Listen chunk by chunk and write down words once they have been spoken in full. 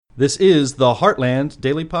This is the Heartland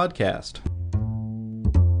Daily Podcast.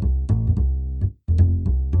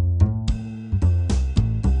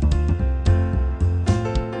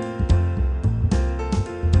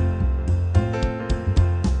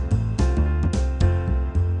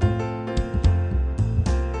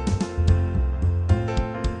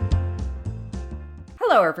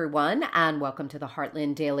 Hello, everyone, and welcome to the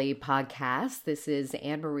Heartland Daily Podcast. This is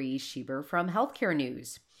Anne-Marie Schieber from Healthcare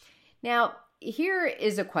News. Now, here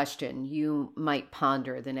is a question you might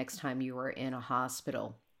ponder the next time you are in a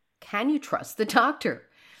hospital. Can you trust the doctor?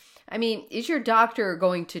 I mean, is your doctor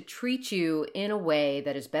going to treat you in a way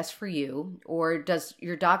that is best for you, or does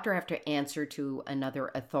your doctor have to answer to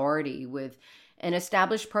another authority with an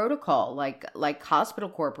established protocol like hospital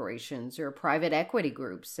corporations or private equity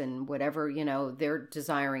groups and whatever, they're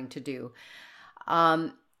desiring to do?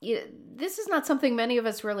 This is not something many of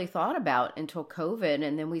us really thought about until COVID.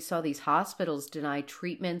 And then we saw these hospitals deny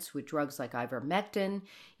treatments with drugs like Ivermectin,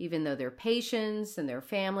 even though their patients and their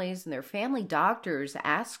families and their family doctors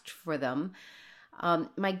asked for them.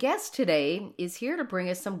 My guest today is here to bring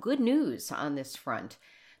us some good news on this front.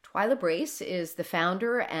 Twila Brase is the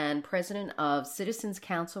founder and president of Citizens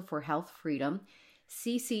Council for Health Freedom.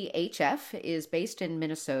 CCHF is based in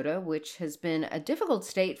Minnesota, which has been a difficult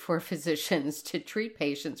state for physicians to treat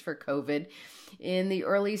patients for COVID in the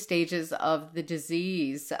early stages of the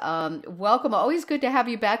disease. Welcome. Always good to have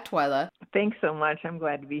you back, Twila. Thanks so much. I'm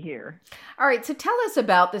glad to be here. All right. So tell us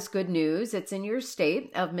about this good news. It's in your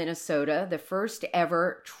state of Minnesota, the first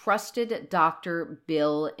ever trusted doctor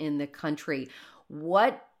bill in the country.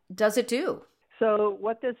 What does it do? So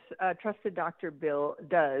what this trusted doctor bill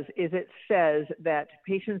does is it says that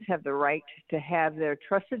patients have the right to have their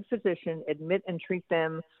trusted physician admit and treat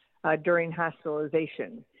them during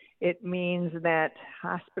hospitalization. It means that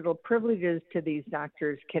hospital privileges to these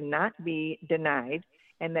doctors cannot be denied,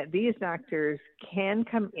 and that these doctors can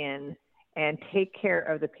come in and take care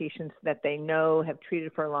of the patients that they know have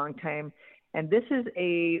treated for a long time. And this is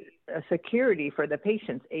a security for the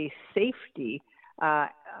patients, a safety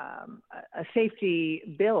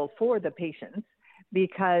bill for the patients,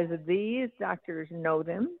 because these doctors know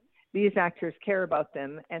them, these doctors care about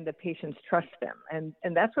them, and the patients trust them.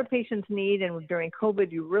 And that's what patients need. And during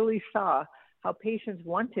COVID, you really saw how patients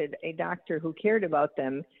wanted a doctor who cared about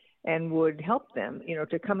them and would help them,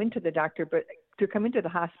 to come into the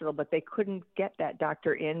hospital, but they couldn't get that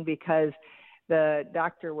doctor in because the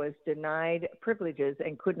doctor was denied privileges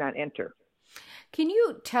and could not enter. Can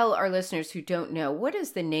you tell our listeners who don't know, what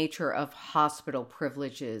is the nature of hospital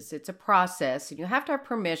privileges? It's a process, and you have to have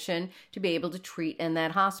permission to be able to treat in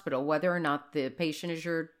that hospital, whether or not the patient is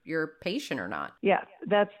your patient or not. Yeah,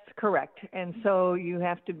 that's correct. And so you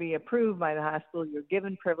have to be approved by the hospital. You're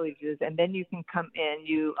given privileges, and then you can come in.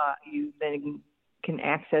 You then can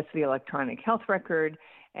access the electronic health record,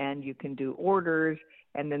 and you can do orders,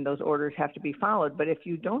 and then those orders have to be followed. But if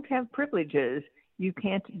you don't have privileges, you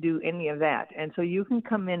can't do any of that. And so you can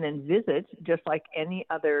come in and visit just like any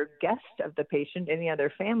other guest of the patient, any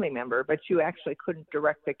other family member, but you actually couldn't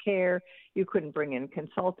direct the care. You couldn't bring in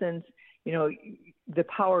consultants. The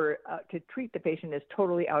power to treat the patient is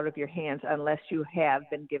totally out of your hands unless you have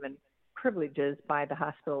been given privileges by the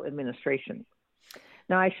hospital administration.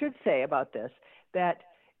 Now, I should say about this that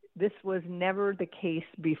this was never the case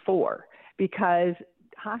before, because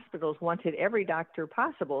hospitals wanted every doctor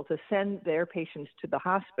possible to send their patients to the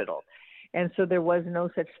hospital. And so there was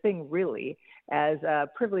no such thing really as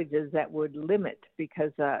privileges that would limit,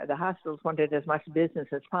 because the hospitals wanted as much business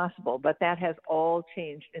as possible. But that has all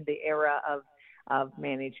changed in the era of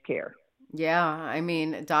managed care. Yeah, I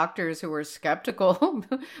mean, doctors who are skeptical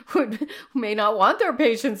may not want their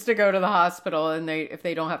patients to go to the hospital, and if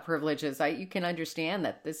they don't have privileges. You can understand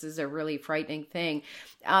that this is a really frightening thing.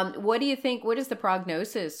 What do you think? What is the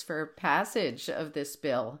prognosis for passage of this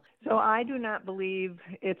bill? So I do not believe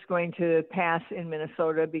it's going to pass in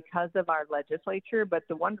Minnesota because of our legislature. But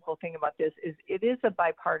the wonderful thing about this is it is a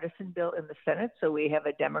bipartisan bill in the Senate. So we have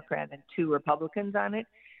a Democrat and 2 Republicans on it,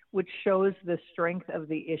 which shows the strength of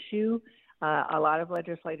the issue. A lot of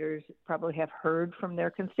legislators probably have heard from their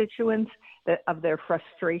constituents of their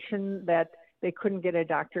frustration that they couldn't get a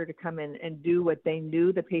doctor to come in and do what they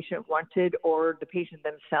knew the patient wanted, or the patient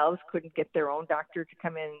themselves couldn't get their own doctor to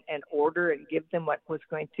come in and order and give them what was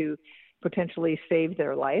going to potentially save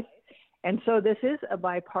their life. And so this is a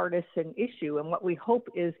bipartisan issue. And what we hope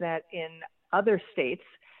is that in other states,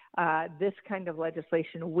 this kind of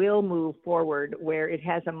legislation will move forward where it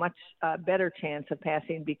has a much better chance of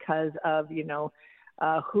passing because of,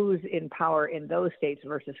 who's in power in those states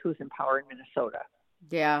versus who's in power in Minnesota.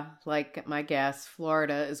 Yeah, like my guess,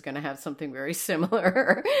 Florida is going to have something very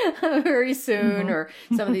similar very soon, Hmm. or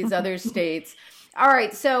some of these other states. All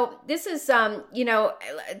right, so this is,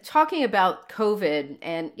 talking about COVID,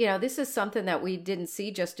 and this is something that we didn't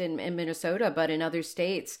see just in Minnesota, but in other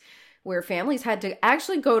states, where families had to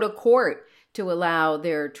actually go to court to allow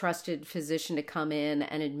their trusted physician to come in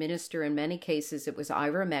and administer. In many cases, it was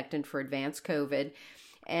ivermectin for advanced COVID.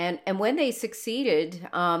 And when they succeeded,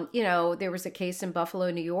 there was a case in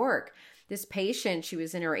Buffalo, New York. This patient, she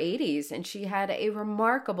was in her 80s, and she had a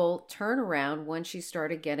remarkable turnaround when she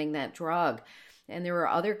started getting that drug. And there were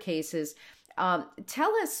other cases.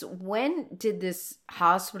 Tell us, when did this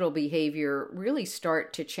hospital behavior really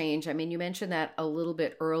start to change? I mean, you mentioned that a little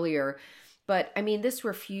bit earlier, but I mean, this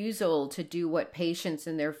refusal to do what patients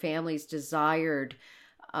and their families desire.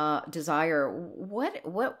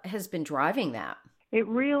 What has been driving that?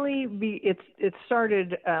 It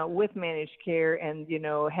started with managed care and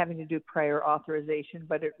having to do prior authorization,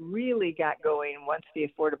 but it really got going once the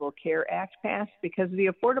Affordable Care Act passed, because the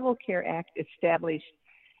Affordable Care Act established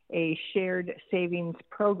a shared savings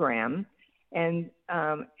program and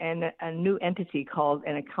a new entity called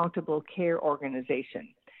an accountable care organization.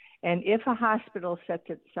 And if a hospital sets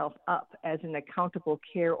itself up as an accountable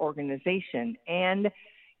care organization and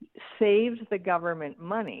saves the government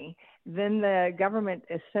money, then the government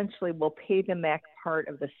essentially will pay them back part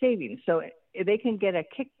of the savings. So they can get a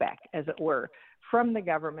kickback, as it were, from the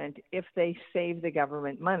government if they save the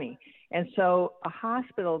government money. And so a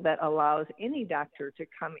hospital that allows any doctor to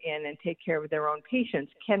come in and take care of their own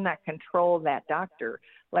patients cannot control that doctor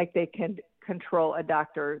like they can control a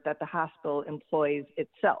doctor that the hospital employs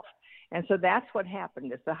itself. And so that's what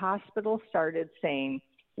happened, is the hospital started saying,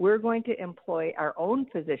 we're going to employ our own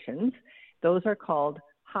physicians. Those are called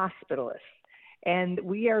hospitalists. And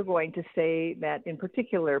we are going to say that, in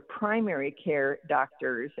particular, primary care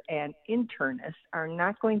doctors and internists are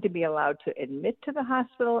not going to be allowed to admit to the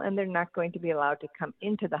hospital, and they're not going to be allowed to come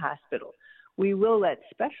into the hospital. We will let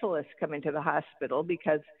specialists come into the hospital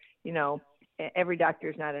because, every doctor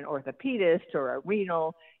is not an orthopedist or a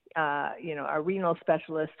renal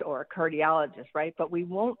specialist or a cardiologist, right? But we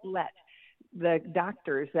won't let the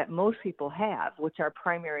doctors that most people have, which are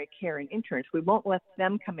primary care and interns, we won't let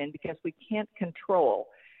them come in because we can't control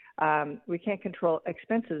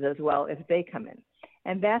expenses as well if they come in.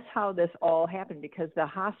 And that's how this all happened, because the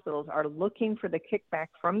hospitals are looking for the kickback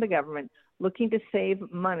from the government, looking to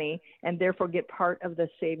save money and therefore get part of the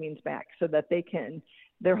savings back so that they can.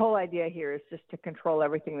 Their whole idea here is just to control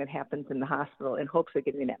everything that happens in the hospital in hopes of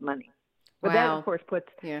getting that money. But that, of Wow. course, puts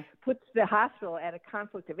Yeah. the hospital at a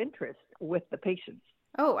conflict of interest with the patients.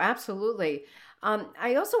 Oh, absolutely.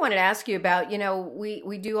 I also wanted to ask you about,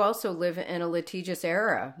 we do also live in a litigious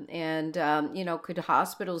era. And, could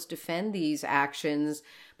hospitals defend these actions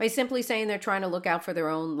by simply saying they're trying to look out for their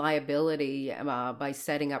own liability by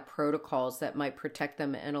setting up protocols that might protect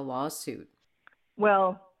them in a lawsuit?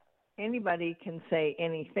 Well, anybody can say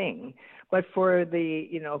anything, but for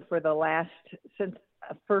the last, since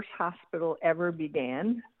first hospital ever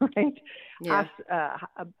began, right? Yeah.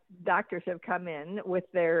 Doctors have come in with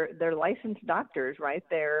their licensed doctors, right?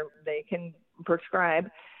 They can prescribe.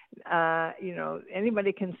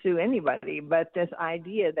 Anybody can sue anybody, but this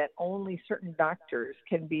idea that only certain doctors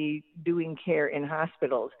can be doing care in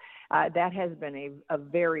hospitals, that has been a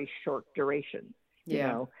very short duration.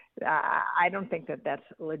 Yeah. I don't think that that's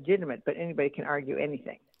legitimate, but anybody can argue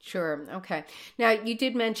anything. Sure. Okay. Now, you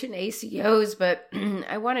did mention ACOs, but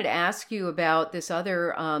I wanted to ask you about this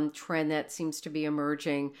other trend that seems to be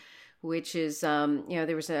emerging, which is,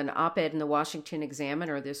 there was an op-ed in the Washington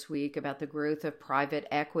Examiner this week about the growth of private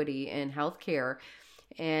equity in healthcare.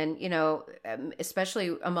 And,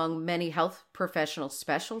 especially among many health professional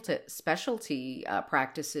specialty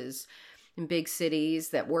practices in big cities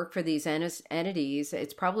that work for these entities,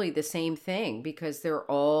 it's probably the same thing, because they're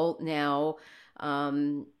all now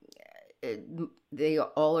they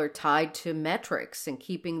all are tied to metrics and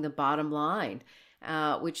keeping the bottom line,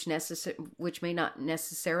 which may not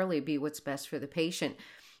necessarily be what's best for the patient.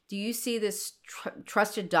 Do you see this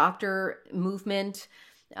trusted doctor movement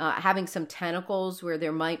having some tentacles where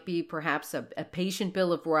there might be perhaps a patient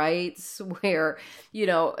bill of rights where,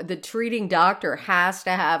 the treating doctor has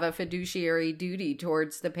to have a fiduciary duty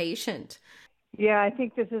towards the patient? Yeah, I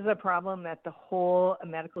think this is a problem that the whole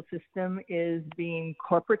medical system is being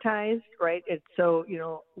corporatized, right? It's so,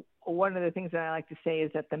 one of the things that I like to say is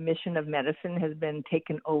that the mission of medicine has been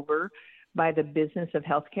taken over by the business of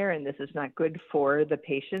healthcare, and this is not good for the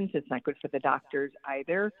patients. It's not good for the doctors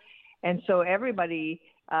either. And so everybody,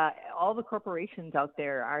 all the corporations out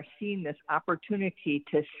there are seeing this opportunity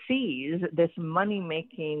to seize this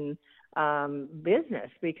money-making business,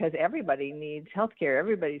 because everybody needs healthcare.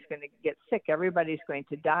 Everybody's going to get sick. Everybody's going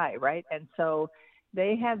to die, right? And so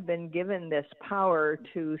they have been given this power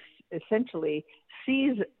to essentially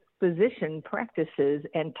seize physician practices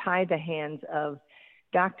and tie the hands of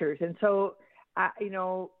doctors. And so,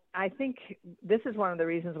 I think this is one of the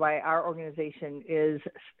reasons why our organization is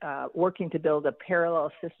working to build a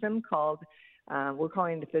parallel system called, we're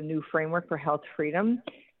calling it the new framework for health freedom.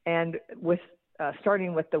 And with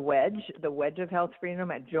starting with the wedge of health freedom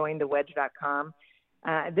at jointhewedge.com.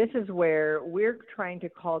 This is where we're trying to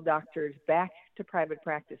call doctors back to private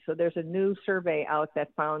practice. So there's a new survey out that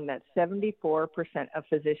found that 74% of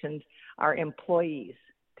physicians are employees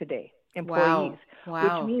today. Employees,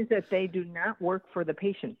 Wow. Which means that they do not work for the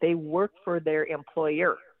patient. They work for their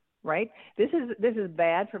employer, right? This is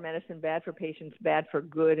bad for medicine, bad for patients, bad for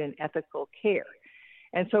good and ethical care.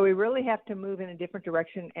 And so we really have to move in a different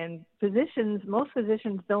direction. And most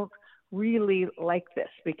physicians don't really like this,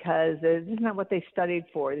 because this is not what they studied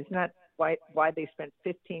for. It's not why they spent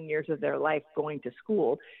 15 years of their life going to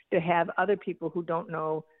school, to have other people who don't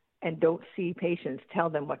know and don't see patients tell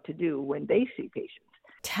them what to do when they see patients.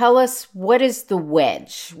 Tell us, what is the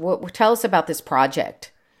wedge? Tell us about this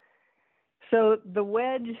project. So the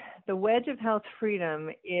wedge of health freedom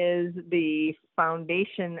is the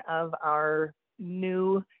foundation of our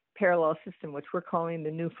new parallel system, which we're calling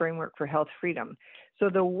the new framework for health freedom. So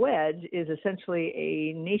the wedge is essentially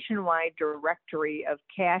a nationwide directory of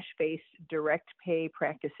cash-based direct pay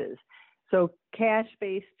practices. So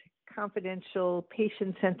cash-based, confidential,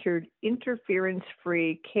 patient-centered,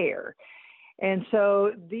 interference-free care. And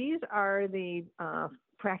so these are the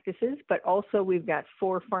practices, but also we've got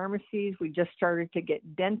 4 pharmacies. We just started to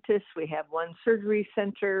get dentists. We have 1 surgery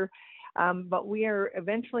center. But we are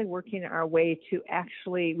eventually working our way to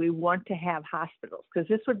we want to have hospitals, because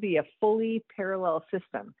this would be a fully parallel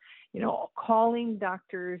system, calling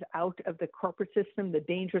doctors out of the corporate system, the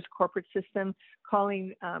dangerous corporate system,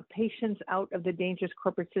 calling patients out of the dangerous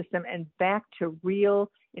corporate system and back to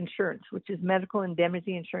real insurance, which is medical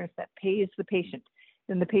indemnity insurance that pays the patient.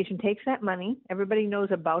 Then the patient takes that money. Everybody knows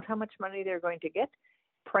about how much money they're going to get,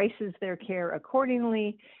 prices their care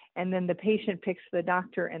accordingly, and then the patient picks the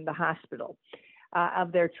doctor and the hospital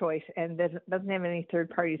of their choice, and doesn't have any third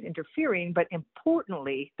parties interfering. But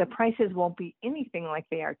importantly, the prices won't be anything like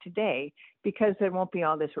they are today, because there won't be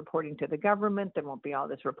all this reporting to the government. There won't be all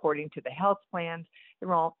this reporting to the health plans. There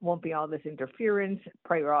won't be all this interference,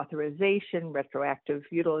 prior authorization, retroactive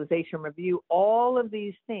utilization review, all of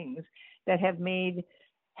these things that have made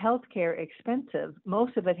healthcare expensive,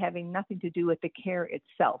 most of it having nothing to do with the care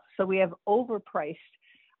itself. So we have overpriced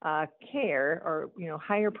care, or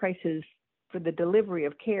higher prices for the delivery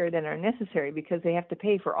of care than are necessary, because they have to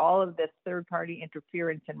pay for all of this third-party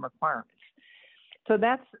interference and requirements. So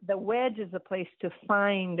that's the wedge, is a place to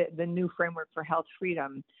find the new framework for health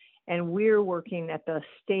freedom. And we're working at the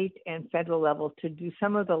state and federal level to do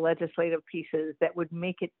some of the legislative pieces that would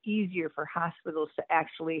make it easier for hospitals to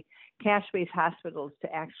actually, cash-based hospitals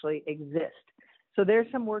to actually exist. So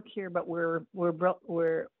there's some work here, but we're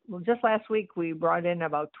just last week we brought in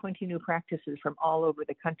about 20 new practices from all over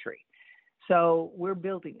the country. So we're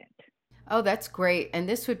building it. Oh, that's great. And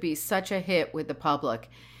this would be such a hit with the public.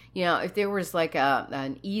 If there was like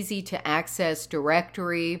an easy to access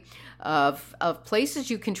directory of places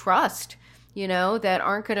you can trust, that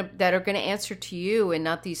are going to answer to you and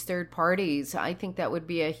not these third parties, I think that would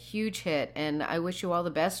be a huge hit. And I wish you all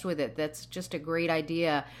the best with it. That's just a great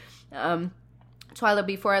idea. Twila,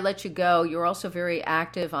 before I let you go, you're also very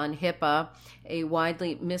active on HIPAA, a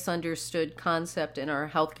widely misunderstood concept in our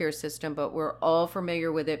healthcare system, but we're all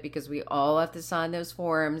familiar with it because we all have to sign those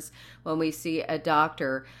forms when we see a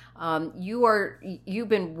doctor. You've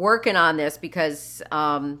been working on this because,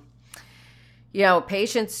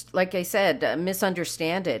 patients, like I said,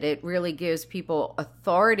 misunderstand it. It really gives people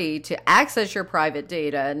authority to access your private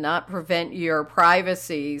data and not prevent your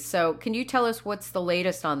privacy. So can you tell us what's the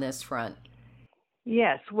latest on this front?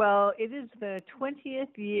 Yes, well, it is the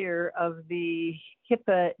 20th year of the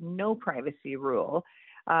HIPAA no privacy rule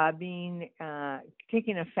taking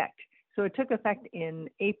effect. So it took effect in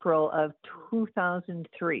April of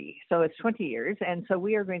 2003. So it's 20 years. And so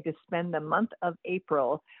we are going to spend the month of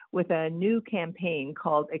April with a new campaign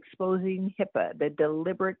called Exposing HIPAA, the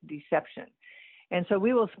Deliberate Deception. And so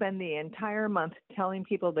we will spend the entire month telling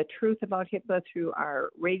people the truth about HIPAA through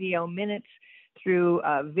our radio minutes, through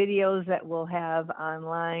videos that we'll have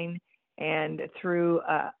online, and through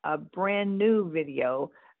a brand new video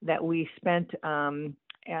that we spent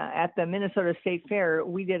at the Minnesota State Fair,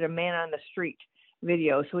 we did a man on the street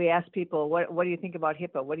video. So we asked people, what do you think about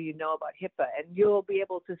HIPAA? What do you know about HIPAA? And you'll be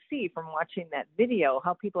able to see from watching that video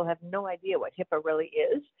how people have no idea what HIPAA really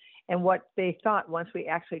is and what they thought once we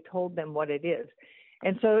actually told them what it is.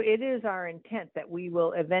 And so it is our intent that we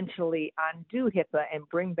will eventually undo HIPAA and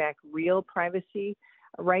bring back real privacy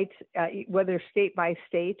rights, whether state by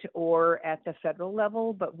state or at the federal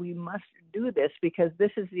level. But we must do this because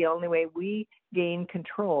this is the only way we gain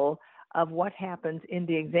control of what happens in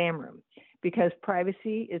the exam room, because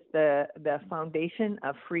privacy is the foundation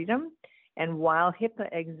of freedom. And while HIPAA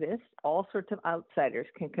exists, all sorts of outsiders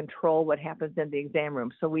can control what happens in the exam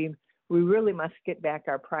room. So we really must get back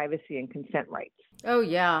our privacy and consent rights. Oh,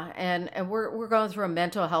 yeah. And we're going through a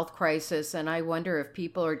mental health crisis. And I wonder if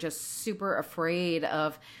people are just super afraid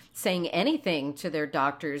of saying anything to their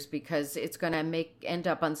doctors because it's going to end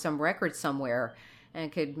up on some record somewhere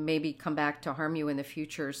and could maybe come back to harm you in the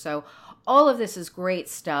future. So all of this is great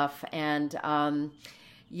stuff. And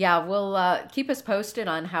we'll keep us posted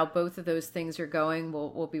on how both of those things are going.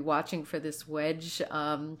 We'll be watching for this wedge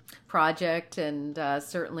project, and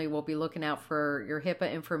certainly we'll be looking out for your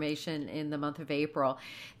HIPAA information in the month of April.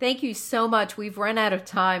 Thank you so much. We've run out of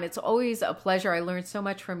time. It's always a pleasure. I learned so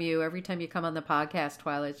much from you every time you come on the podcast,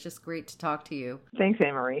 Twila. It's just great to talk to you. Thanks,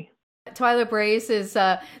 Anne-Marie. Twila Brase is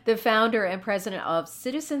the founder and president of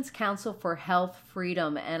Citizens Council for Health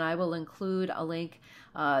Freedom, and I will include a link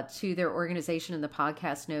to their organization in the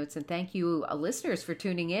podcast notes. And thank you, listeners, for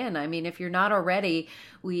tuning in. I mean, if you're not already,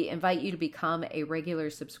 we invite you to become a regular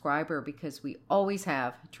subscriber because we always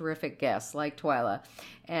have terrific guests like Twila.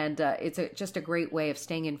 And it's just a great way of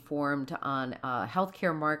staying informed on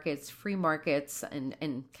healthcare markets, free markets,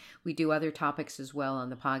 and we do other topics as well on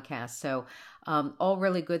the podcast. So all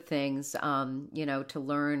really good things, to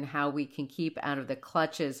learn how we can keep out of the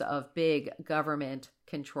clutches of big government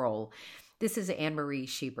control. This is Anne-Marie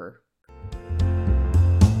Schieber.